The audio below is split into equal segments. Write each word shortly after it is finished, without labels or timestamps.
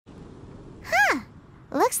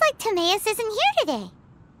Looks like Timaeus isn't here today.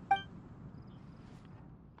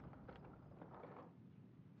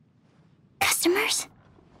 Customers?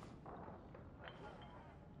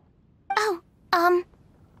 Oh,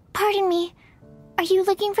 pardon me. Are you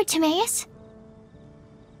looking for Timaeus?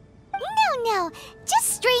 No. Just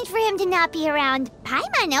strange for him to not be around.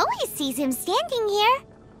 Paimon always sees him standing here.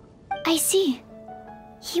 I see.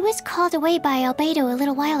 He was called away by Albedo a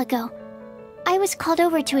little while ago. I was called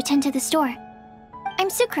over to attend to the store. I'm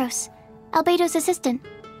Sucrose, Albedo's assistant.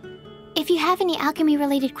 If you have any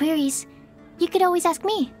alchemy-related queries, you could always ask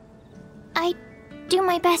me. I do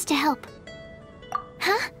my best to help.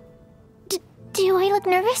 Huh? Do I look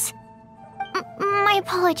nervous? My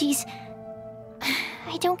apologies.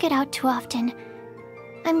 I don't get out too often.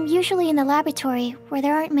 I'm usually in the laboratory where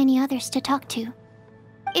there aren't many others to talk to.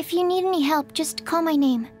 If you need any help, just call my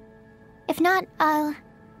name. If not, I'll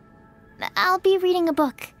be reading a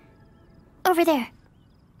book. Over there.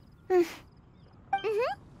 Thanks.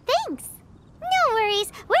 No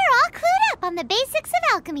worries. We're all clued up on the basics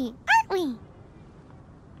of alchemy, aren't we?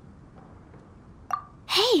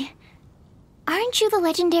 Hey, aren't you the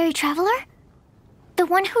legendary traveler? The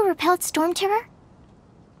one who repelled Storm Terror?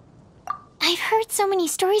 I've heard so many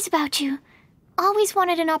stories about you. Always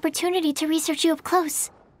wanted an opportunity to research you up close.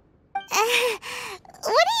 What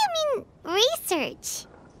do you mean, research?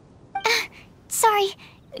 Sorry,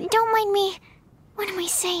 don't mind me. What am I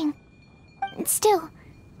saying? Still,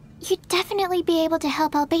 you'd definitely be able to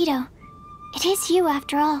help Albedo. It is you,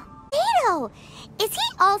 after all. Albedo! Is he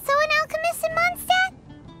also an alchemist in Mondstadt?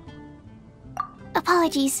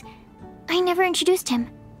 Apologies. I never introduced him.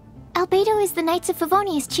 Albedo is the Knights of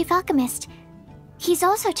Favonia's chief alchemist. He's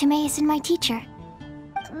also Timaeus and my teacher.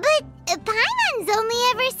 But Paimon's only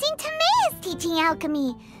ever seen Timaeus teaching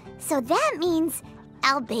alchemy. So that means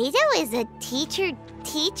Albedo is a teacher?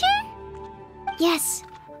 Yes.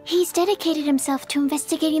 He's dedicated himself to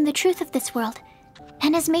investigating the truth of this world,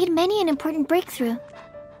 and has made many an important breakthrough.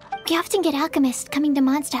 We often get alchemists coming to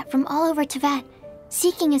Mondstadt from all over Teyvat,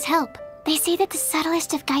 seeking his help. They say that the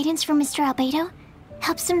subtlest of guidance from Mr. Albedo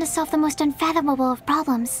helps him to solve the most unfathomable of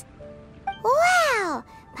problems. Wow!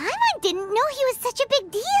 Paimon didn't know he was such a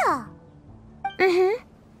big deal!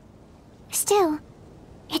 Still,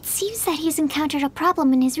 it seems that he's encountered a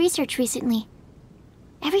problem in his research recently.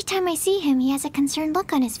 Every time I see him, he has a concerned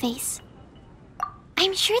look on his face.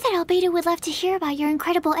 I'm sure that Albedo would love to hear about your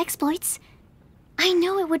incredible exploits. I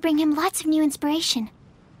know it would bring him lots of new inspiration.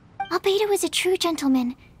 Albedo is a true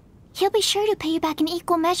gentleman. He'll be sure to pay you back in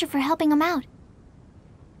equal measure for helping him out.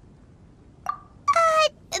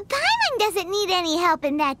 Paimon doesn't need any help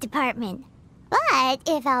in that department. But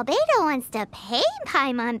if Albedo wants to pay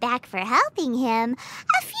Paimon back for helping him,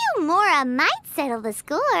 a few more might settle the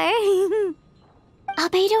score.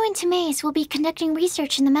 Albedo and Timaeus will be conducting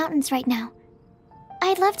research in the mountains right now.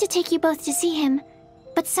 I'd love to take you both to see him,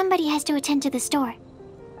 but somebody has to attend to the store.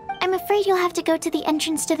 I'm afraid you'll have to go to the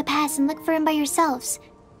entrance to the pass and look for him by yourselves.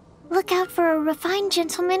 Look out for a refined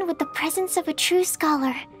gentleman with the presence of a true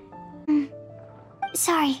scholar.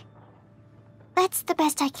 Sorry. That's the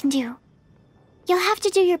best I can do. You'll have to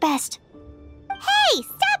do your best. Hey,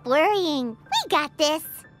 stop worrying. We got this.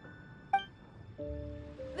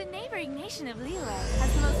 The neighboring nation of Liyue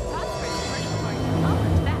has the most prosperous commercial port in all of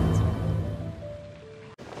Teyvat.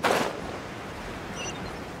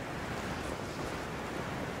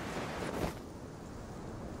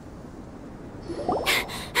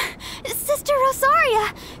 Sister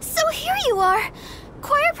Rosaria! So here you are!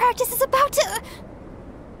 Choir practice is about to...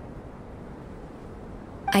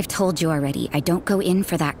 I've told you already, I don't go in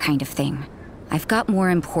for that kind of thing. I've got more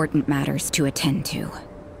important matters to attend to.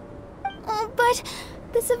 But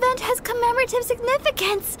this event has commemorative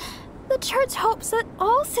significance. The church hopes that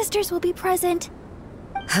all sisters will be present.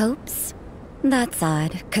 Hopes? That's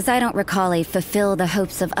odd, 'cause I don't recall a fulfill the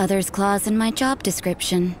hopes of others clause in my job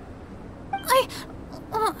description.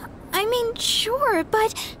 I mean, sure,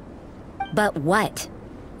 but... But what?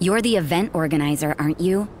 You're the event organizer, aren't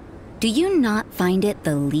you? Do you not find it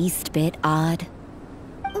the least bit odd?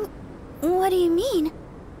 What do you mean?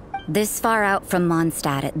 This far out from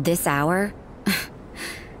Mondstadt at this hour?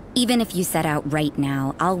 Even if you set out right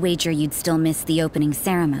now, I'll wager you'd still miss the opening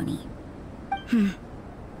ceremony.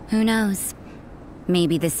 Who knows?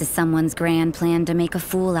 Maybe this is someone's grand plan to make a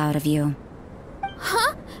fool out of you.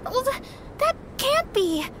 Huh? Well, that can't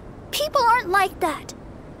be. People aren't like that.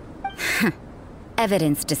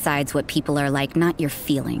 Evidence decides what people are like, not your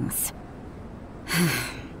feelings.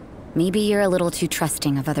 Maybe you're a little too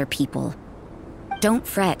trusting of other people. Don't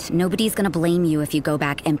fret, nobody's gonna blame you if you go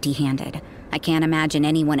back empty-handed. I can't imagine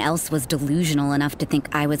anyone else was delusional enough to think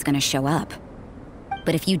I was gonna show up.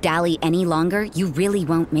 But if you dally any longer, you really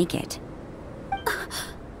won't make it.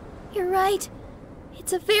 You're right.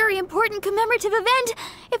 It's a very important commemorative event.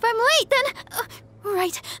 If I'm late, then...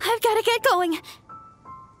 right, I've gotta get going.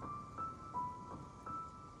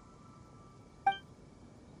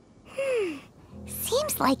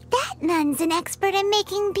 Seems like that nun's an expert in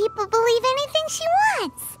making people believe anything she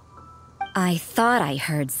wants. I thought I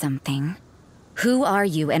heard something. Who are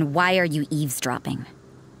you and why are you eavesdropping?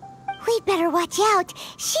 We'd better watch out.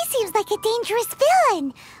 She seems like a dangerous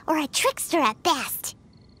villain, or a trickster at best.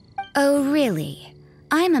 Oh, really?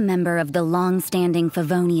 I'm a member of the long-standing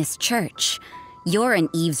Favonius Church. You're an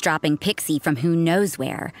eavesdropping pixie from who knows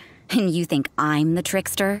where, and you think I'm the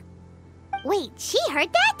trickster? Wait, she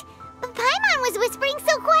heard that? But Paimon was whispering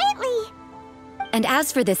so quietly. And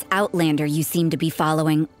as for this outlander you seem to be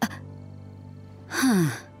following...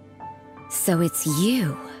 So it's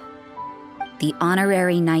you. The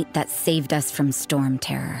honorary knight that saved us from storm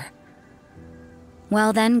terror.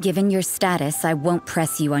 Well then, given your status, I won't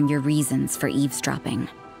press you on your reasons for eavesdropping.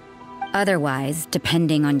 Otherwise,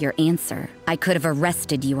 depending on your answer, I could have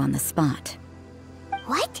arrested you on the spot.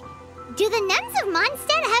 What? Do the nuns of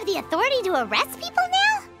Mondstadt have the authority to arrest people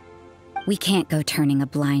now? We can't go turning a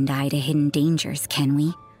blind eye to hidden dangers, can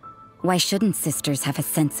we? Why shouldn't sisters have a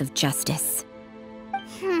sense of justice?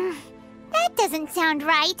 That doesn't sound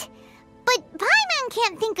right. But Paimon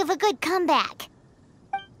can't think of a good comeback.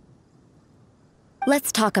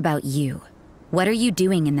 Let's talk about you. What are you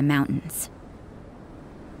doing in the mountains?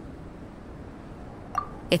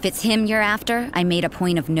 If it's him you're after, I made a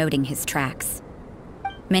point of noting his tracks.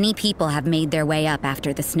 Many people have made their way up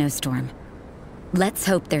after the snowstorm. Let's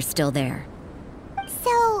hope they're still there.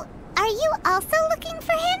 So, are you also looking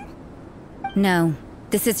for him? No,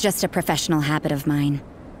 this is just a professional habit of mine.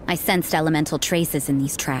 I sensed elemental traces in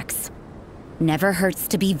these tracks. Never hurts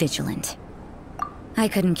to be vigilant. I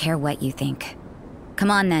couldn't care what you think.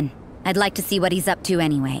 Come on then. I'd like to see what he's up to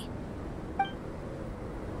anyway.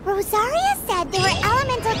 Rosaria said there were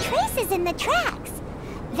elemental traces in the tracks.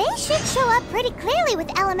 They should show up pretty clearly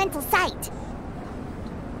with elemental sight.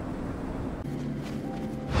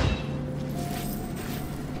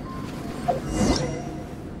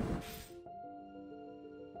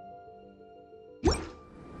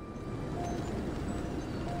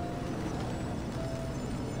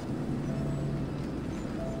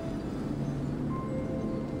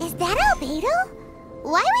 Is that Albedo?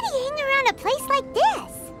 Why would he hang around a place like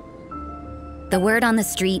this? The word on the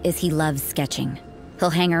street is he loves sketching. He'll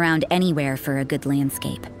hang around anywhere for a good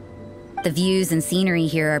landscape. The views and scenery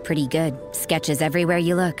here are pretty good. Sketches everywhere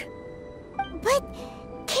you look. But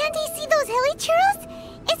can't he see those hilly churls?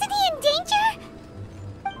 Isn't he in danger?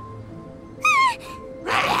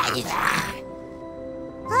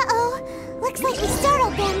 Uh-oh. Looks like we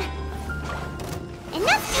startled them.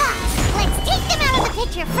 Enough talk. Let's take them out of the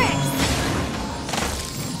picture first.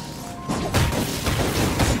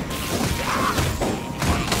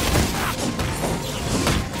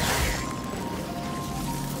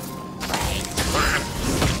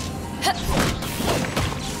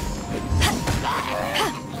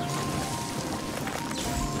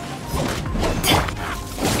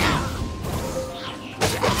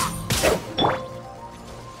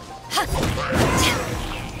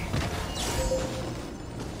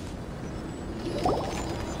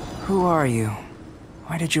 Who are you?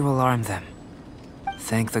 Why did you alarm them?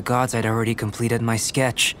 Thank the gods I'd already completed my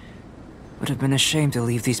sketch. Would have been a shame to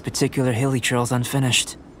leave these particular hilly churls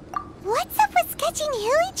unfinished. What's up with sketching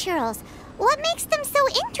hilly churls? What makes them so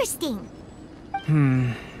interesting?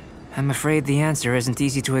 I'm afraid the answer isn't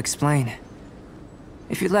easy to explain.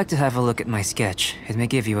 If you'd like to have a look at my sketch, it may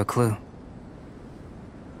give you a clue.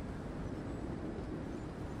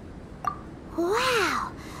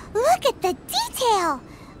 Wow! Look at the detail!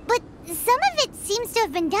 But some of it seems to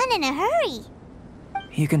have been done in a hurry.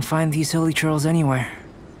 You can find these hilly churls anywhere.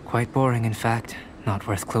 Quite boring, in fact. Not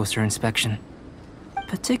worth closer inspection.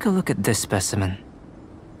 But take a look at this specimen.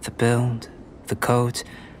 The build, the coat,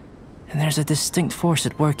 and there's a distinct force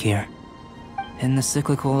at work here. In the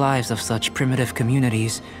cyclical lives of such primitive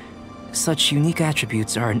communities, such unique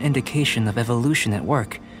attributes are an indication of evolution at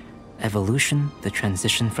work. Evolution, the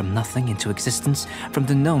transition from nothing into existence, from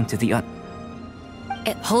the known to the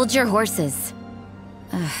Hold your horses.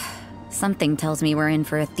 Something tells me we're in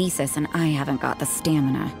for a thesis and I haven't got the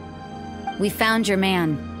stamina. We found your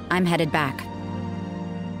man. I'm headed back.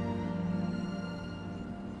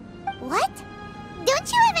 What?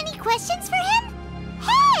 Don't you have any questions for him?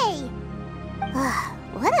 Hey!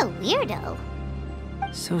 What a weirdo.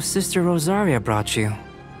 So Sister Rosaria brought you.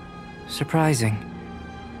 Surprising.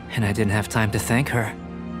 And I didn't have time to thank her.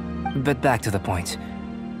 But back to the point.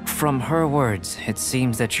 From her words, it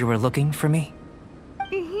seems that you were looking for me?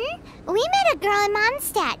 Mm-hmm. We met a girl in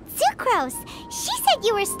Mondstadt, Sucrose. She said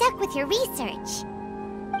you were stuck with your research.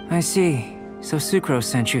 I see. So Sucrose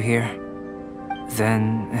sent you here.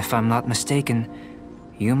 Then, if I'm not mistaken,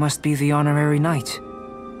 you must be the honorary knight.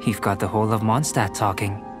 You've got the whole of Mondstadt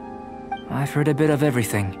talking. I've heard a bit of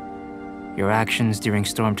everything. Your actions during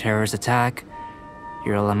Storm Terror's attack,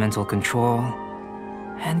 your elemental control,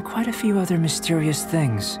 and quite a few other mysterious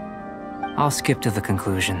things. I'll skip to the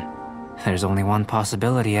conclusion. There's only one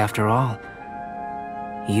possibility after all.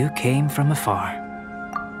 You came from afar.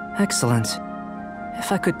 Excellent.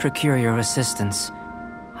 If I could procure your assistance,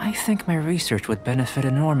 I think my research would benefit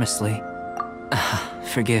enormously.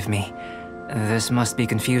 Forgive me. This must be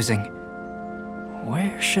confusing.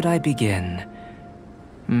 Where should I begin?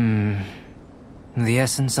 The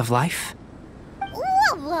essence of life?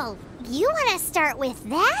 Whoa. You want to start with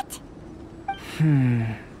that?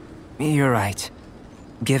 You're right.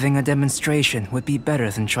 Giving a demonstration would be better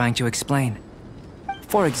than trying to explain.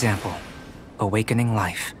 For example, awakening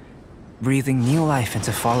life. Breathing new life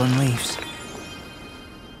into fallen leaves.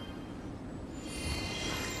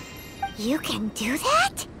 You can do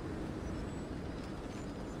that?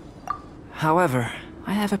 However,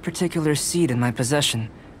 I have a particular seed in my possession.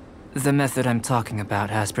 The method I'm talking about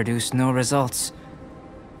has produced no results.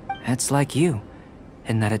 It's like you,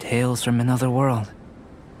 in that it hails from another world.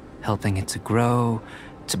 Helping it to grow,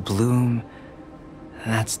 to bloom.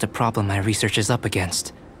 That's the problem my research is up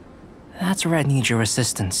against. That's where I need your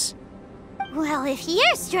assistance. Well, if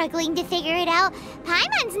you're struggling to figure it out,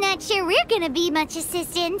 Paimon's not sure we're gonna be much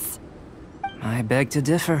assistance. I beg to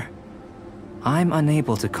differ. I'm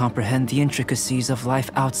unable to comprehend the intricacies of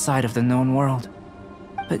life outside of the known world.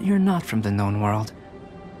 But you're not from the known world.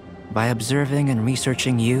 By observing and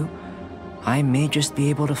researching you, I may just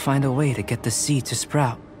be able to find a way to get the seed to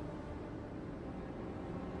sprout.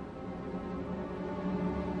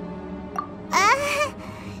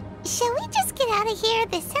 Shall we just get out of here?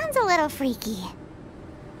 This sounds a little freaky.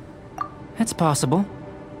 It's possible.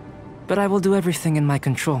 But I will do everything in my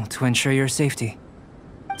control to ensure your safety.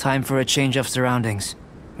 Time for a change of surroundings.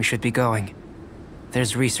 We should be going.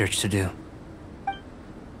 There's research to do.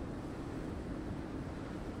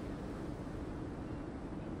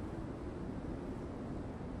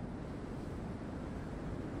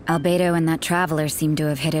 Albedo and that traveler seem to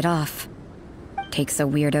have hit it off. Takes a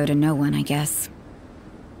weirdo to know one, I guess.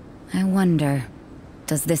 I wonder,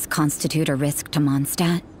 does this constitute a risk to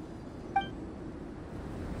Mondstadt?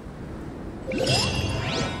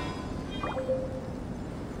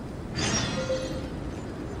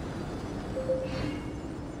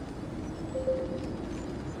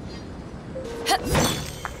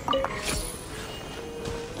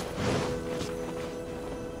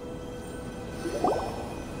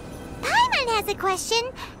 Paimon has a question.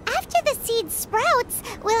 After the seed sprouts,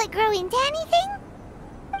 will it grow into anything?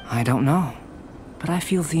 I don't know. But I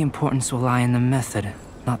feel the importance will lie in the method,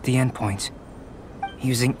 not the endpoint.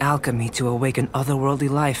 Using alchemy to awaken otherworldly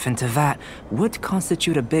life into that would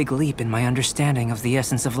constitute a big leap in my understanding of the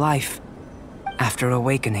essence of life. After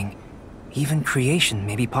awakening, even creation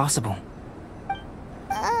may be possible.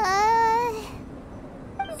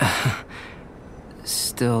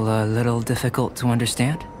 Still a little difficult to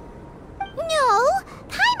understand? No,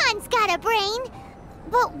 Paimon's got a brain.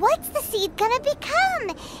 But what's the seed gonna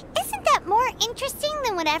become? Isn't that more interesting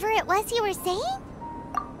than whatever it was you were saying?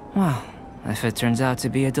 Well, if it turns out to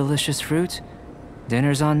be a delicious fruit,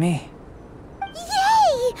 dinner's on me.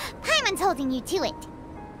 Yay! Paimon's holding you to it.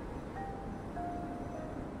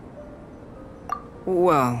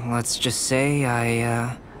 Well, let's just say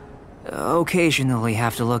I, occasionally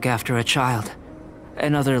have to look after a child.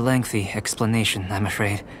 Another lengthy explanation, I'm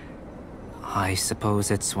afraid. I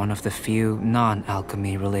suppose it's one of the few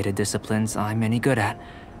non-alchemy related disciplines I'm any good at.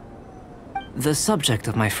 The subject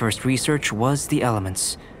of my first research was the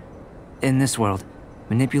elements. In this world,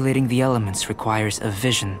 manipulating the elements requires a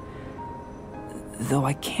vision. Though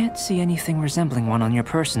I can't see anything resembling one on your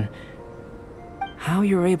person. How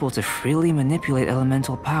you're able to freely manipulate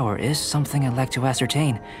elemental power is something I'd like to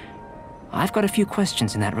ascertain. I've got a few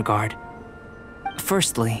questions in that regard.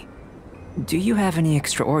 Firstly, do you have any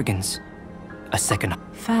extra organs? A second.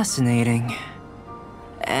 Fascinating.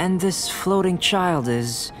 And this floating child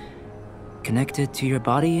is connected to your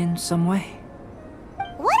body in some way?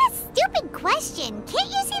 What a stupid question. Can't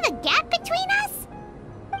you see the gap between us?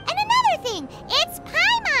 And another thing, it's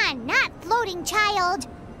Paimon, not floating child.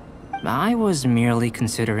 I was merely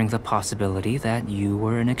considering the possibility that you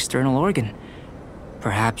were an external organ.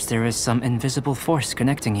 Perhaps there is some invisible force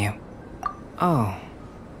connecting you. Oh,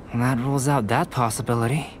 that rules out that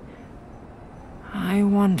possibility. I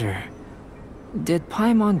wonder... Did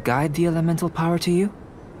Paimon guide the elemental power to you?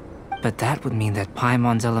 But that would mean that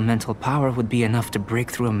Paimon's elemental power would be enough to break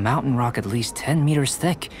through a mountain rock at least 10 meters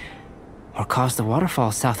thick, or cause the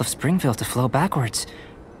waterfall south of Springville to flow backwards.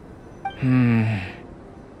 No,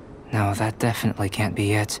 that definitely can't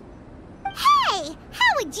be it. Hey!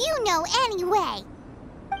 How would you know anyway?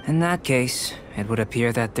 In that case, it would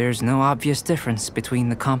appear that there's no obvious difference between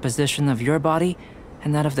the composition of your body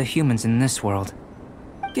and that of the humans in this world.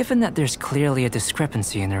 Given that there's clearly a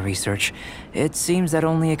discrepancy in their research, it seems that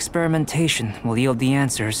only experimentation will yield the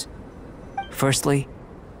answers. Firstly,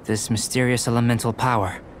 this mysterious elemental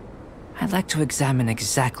power. I'd like to examine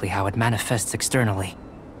exactly how it manifests externally.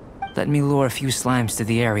 Let me lure a few slimes to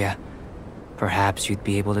the area. Perhaps you'd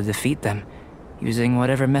be able to defeat them, using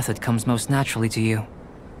whatever method comes most naturally to you.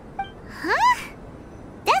 Huh?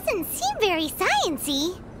 Doesn't seem very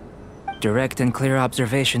sciencey. Direct and clear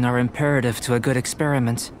observation are imperative to a good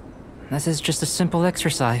experiment. This is just a simple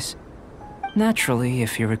exercise. Naturally,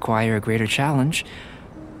 if you require a greater challenge,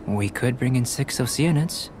 we could bring in 6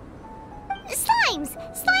 Oceanids. Slimes!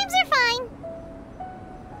 Slimes are fine!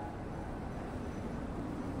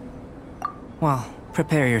 Well,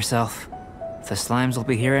 prepare yourself. The slimes will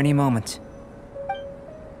be here any moment.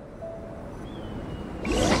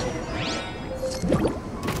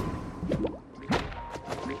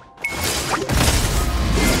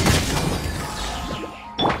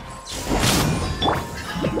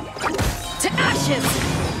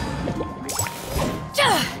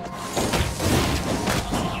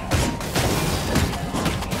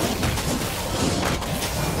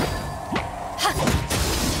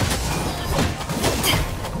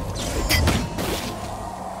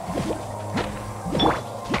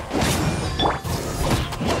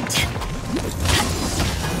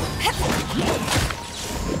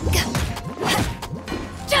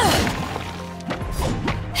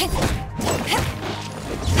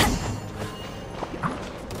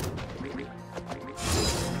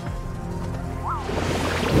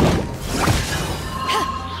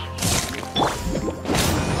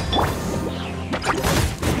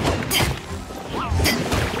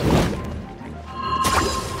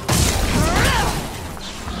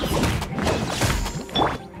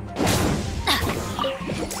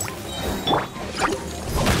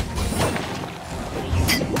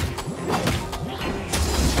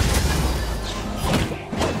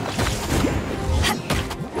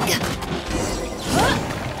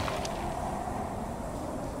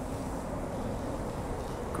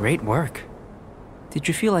 Great work. Did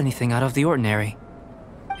you feel anything out of the ordinary?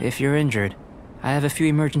 If you're injured, I have a few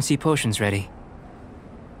emergency potions ready.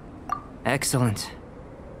 Excellent.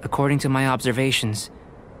 According to my observations,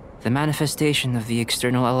 the manifestation of the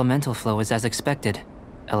external elemental flow is as expected.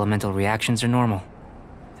 Elemental reactions are normal.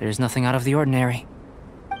 There's nothing out of the ordinary.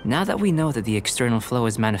 Now that we know that the external flow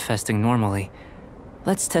is manifesting normally,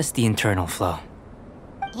 let's test the internal flow.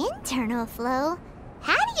 Internal flow?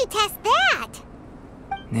 How do you test that?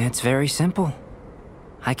 It's very simple.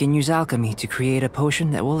 I can use alchemy to create a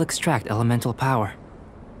potion that will extract elemental power.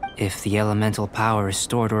 If the elemental power is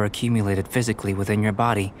stored or accumulated physically within your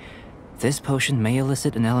body, this potion may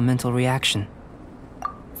elicit an elemental reaction.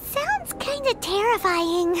 Sounds kinda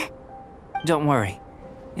terrifying. Don't worry.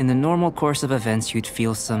 In the normal course of events, you'd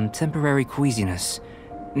feel some temporary queasiness.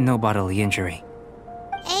 No bodily injury.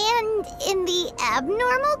 And in the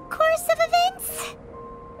abnormal course of events?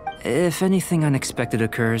 If anything unexpected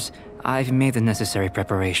occurs, I've made the necessary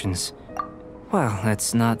preparations. Well,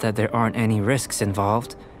 it's not that there aren't any risks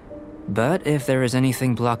involved, but if there is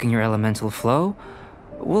anything blocking your elemental flow,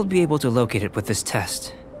 we'll be able to locate it with this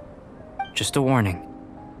test. Just a warning.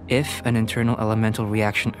 If an internal elemental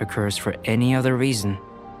reaction occurs for any other reason,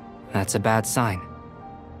 that's a bad sign.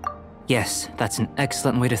 Yes, that's an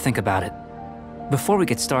excellent way to think about it. Before we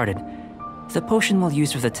get started, the potion we'll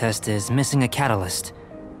use for the test is missing a catalyst.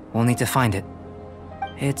 We'll need to find it.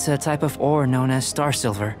 It's a type of ore known as star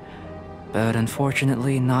silver, but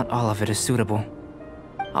unfortunately not all of it is suitable.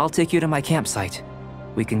 I'll take you to my campsite.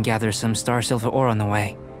 We can gather some star silver ore on the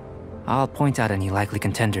way. I'll point out any likely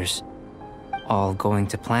contenders. All going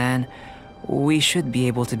to plan, we should be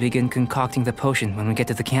able to begin concocting the potion when we get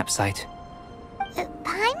to the campsite.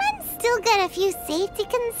 Paimon's still got a few safety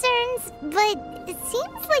concerns, but it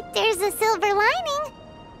seems like there's a silver lining.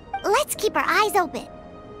 Let's keep our eyes open.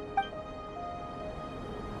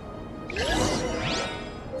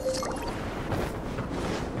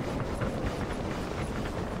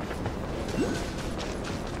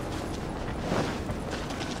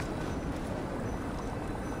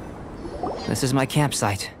 This is my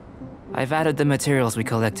campsite. I've added the materials we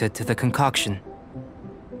collected to the concoction.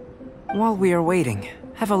 While we are waiting,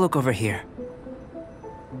 have a look over here.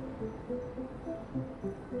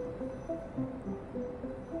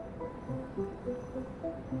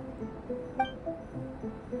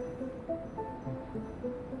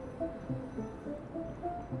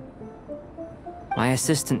 My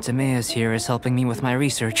assistant Timaeus here is helping me with my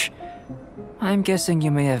research. I'm guessing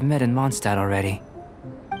you may have met in Mondstadt already.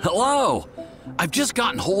 Hello! I've just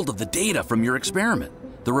gotten hold of the data from your experiment.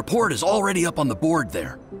 The report is already up on the board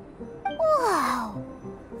there. Whoa!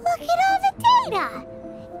 Look at all the data!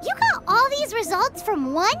 You got all these results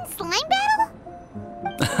from one slime battle?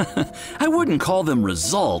 I wouldn't call them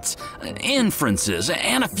results, inferences,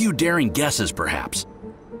 and a few daring guesses perhaps.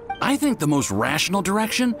 I think the most rational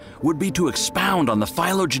direction would be to expound on the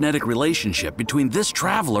phylogenetic relationship between this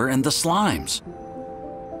traveler and the slimes.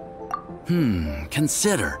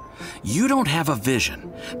 Consider. You don't have a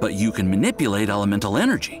vision, but you can manipulate elemental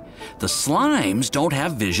energy. The slimes don't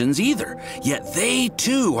have visions either, yet they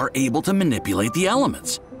too are able to manipulate the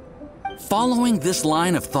elements. Following this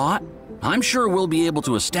line of thought, I'm sure we'll be able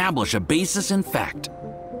to establish a basis in fact.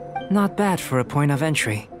 Not bad for a point of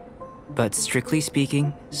entry. But strictly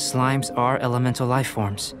speaking, slimes are elemental life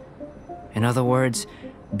forms. In other words,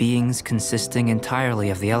 beings consisting entirely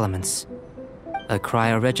of the elements. A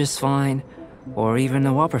cryoregisvine, or even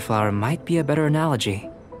a whopperflower might be a better analogy.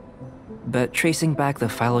 But tracing back the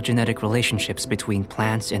phylogenetic relationships between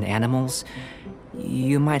plants and animals,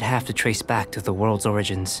 you might have to trace back to the world's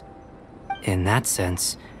origins. In that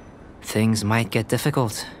sense, things might get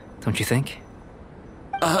difficult, don't you think?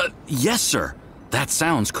 Yes, sir. That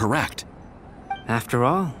sounds correct. After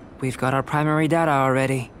all, we've got our primary data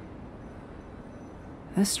already.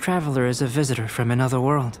 This traveler is a visitor from another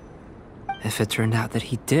world. If it turned out that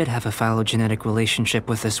he did have a phylogenetic relationship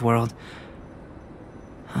with this world...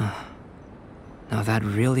 Now that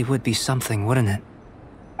really would be something, wouldn't it?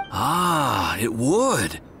 Ah, it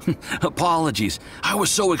would. Apologies. I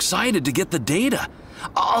was so excited to get the data.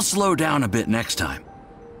 I'll slow down a bit next time.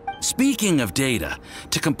 Speaking of data,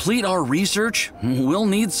 to complete our research, we'll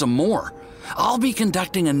need some more. I'll be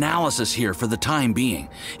conducting analysis here for the time being.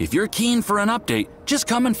 If you're keen for an update, just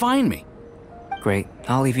come and find me. Great,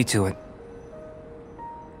 I'll leave you to it.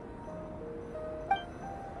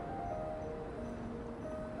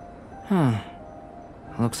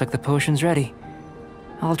 Looks like the potion's ready.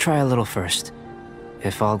 I'll try a little first.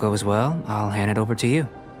 If all goes well, I'll hand it over to you.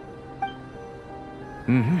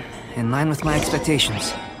 In line with my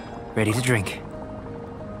expectations. Ready to drink.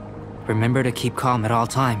 Remember to keep calm at all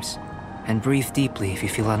times, and breathe deeply if you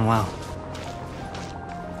feel unwell.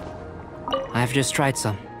 I've just tried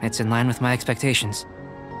some. It's in line with my expectations.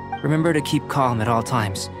 Remember to keep calm at all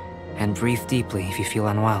times, and breathe deeply if you feel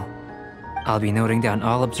unwell. I'll be noting down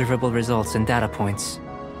all observable results and data points.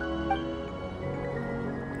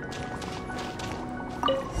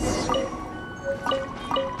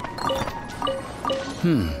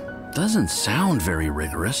 Doesn't sound very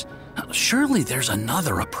rigorous. Surely there's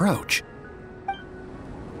another approach.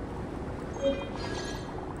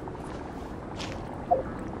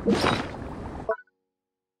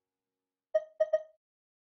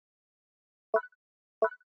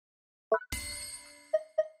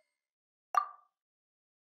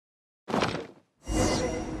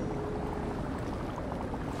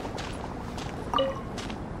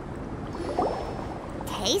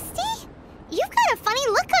 Tasty? You've got a funny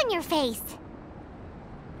look on your face.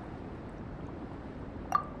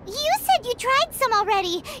 You said you tried some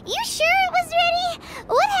already. You sure it was ready?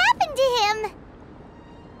 What happened to him?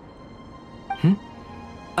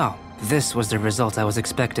 Oh, this was the result I was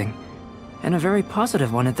expecting. And a very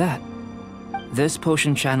positive one at that. This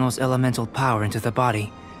potion channels elemental power into the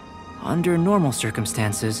body. Under normal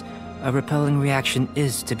circumstances, a repelling reaction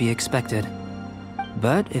is to be expected.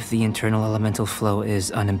 But if the internal elemental flow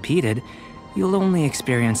is unimpeded, you'll only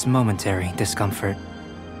experience momentary discomfort.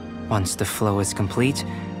 Once the flow is complete,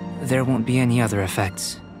 there won't be any other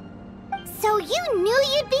effects. So you knew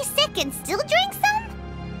you'd be sick and still drank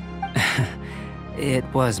some? It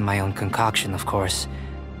was my own concoction, of course.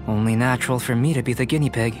 Only natural for me to be the guinea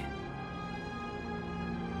pig.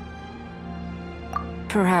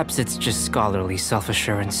 Perhaps it's just scholarly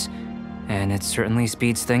self-assurance, and it certainly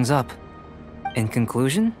speeds things up. In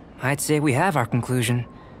conclusion, I'd say we have our conclusion.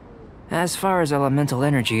 As far as elemental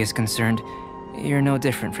energy is concerned, you're no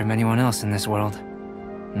different from anyone else in this world.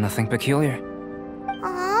 Nothing peculiar.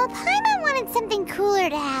 Aw, Paimon wanted something cooler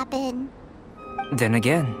to happen. Then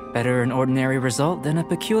again, better an ordinary result than a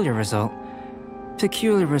peculiar result.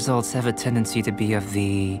 Peculiar results have a tendency to be of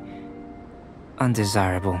the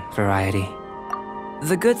undesirable variety.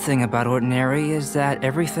 The good thing about ordinary is that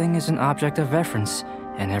everything is an object of reference,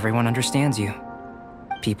 and everyone understands you.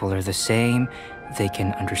 People are the same. They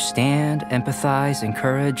can understand, empathize,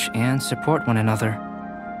 encourage, and support one another.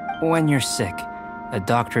 When you're sick, a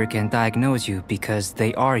doctor can diagnose you because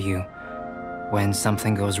they are you. When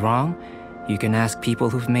something goes wrong, you can ask people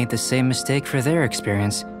who've made the same mistake for their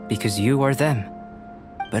experience because you are them.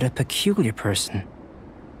 But a peculiar person,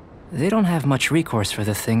 they don't have much recourse for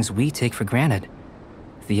the things we take for granted.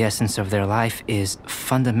 The essence of their life is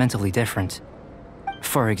fundamentally different.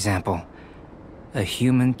 For example, a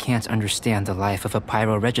human can't understand the life of a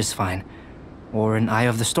pyroregisvine or an eye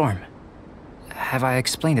of the storm. Have I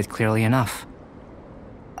explained it clearly enough?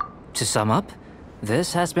 To sum up,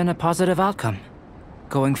 this has been a positive outcome.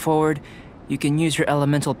 Going forward, you can use your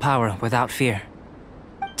elemental power without fear.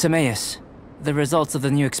 Timaeus, the results of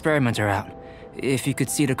the new experiment are out. If you could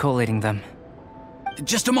see to collating them.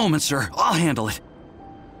 Just a moment, sir. I'll handle it.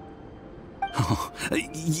 Oh,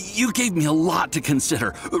 you gave me a lot to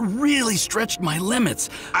consider. Really stretched my limits.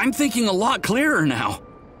 I'm thinking a lot clearer now.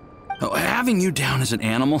 Having you down as an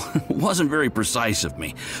animal wasn't very precise of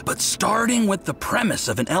me, but starting with the premise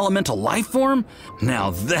of an elemental life form, now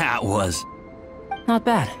that was... Not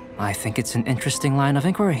bad. I think it's an interesting line of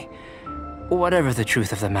inquiry. Whatever the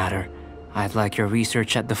truth of the matter, I'd like your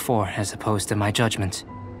research at the fore as opposed to my judgment.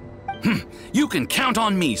 You can count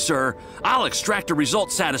on me, sir. I'll extract a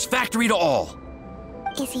result satisfactory to all.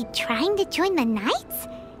 Is he trying to join the Knights?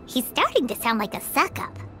 He's starting to sound like a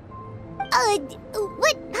suck-up.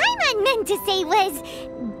 What Paimon meant to say was,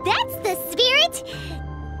 that's the spirit!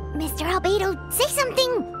 Mr. Albedo, say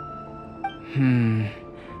something!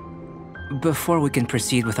 Before we can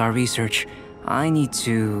proceed with our research, I need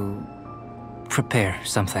to... prepare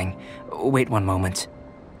something. Wait one moment.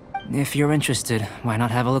 If you're interested, why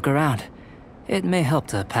not have a look around? It may help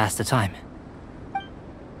to pass the time.